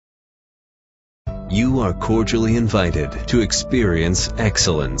You are cordially invited to experience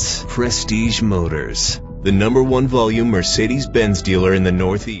excellence. Prestige Motors, the #1 volume Mercedes-Benz dealer in the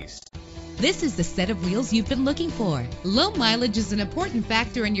Northeast. This is the set of wheels you've been looking for. Low mileage is an important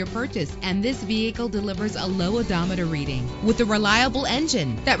factor in your purchase, and this vehicle delivers a low odometer reading with a reliable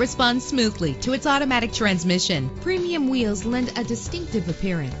engine that responds smoothly to its automatic transmission. Premium wheels lend a distinctive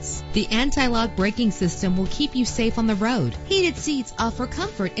appearance. The anti-lock braking system will keep you safe on the road. Heated seats offer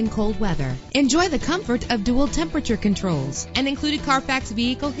comfort in cold weather. Enjoy the comfort of dual temperature controls. An included Carfax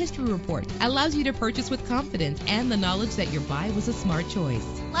Vehicle History Report allows you to purchase with confidence and the knowledge that your buy was a smart choice.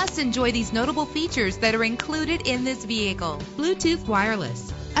 Plus, enjoy these notable features that are included in this vehicle: Bluetooth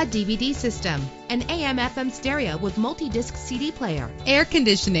wireless, a DVD system, an AM/FM stereo with multi-disc CD player, air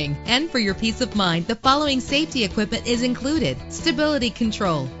conditioning, and for your peace of mind, the following safety equipment is included: stability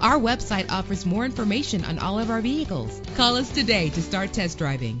control. Our website offers more information on all of our vehicles. Call us today to start test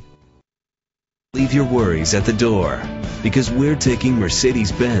driving. Leave your worries at the door, because we're taking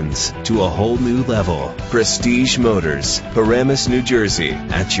Mercedes-Benz to a whole new level. Prestige Motors, Paramus, New Jersey,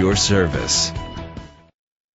 at your service.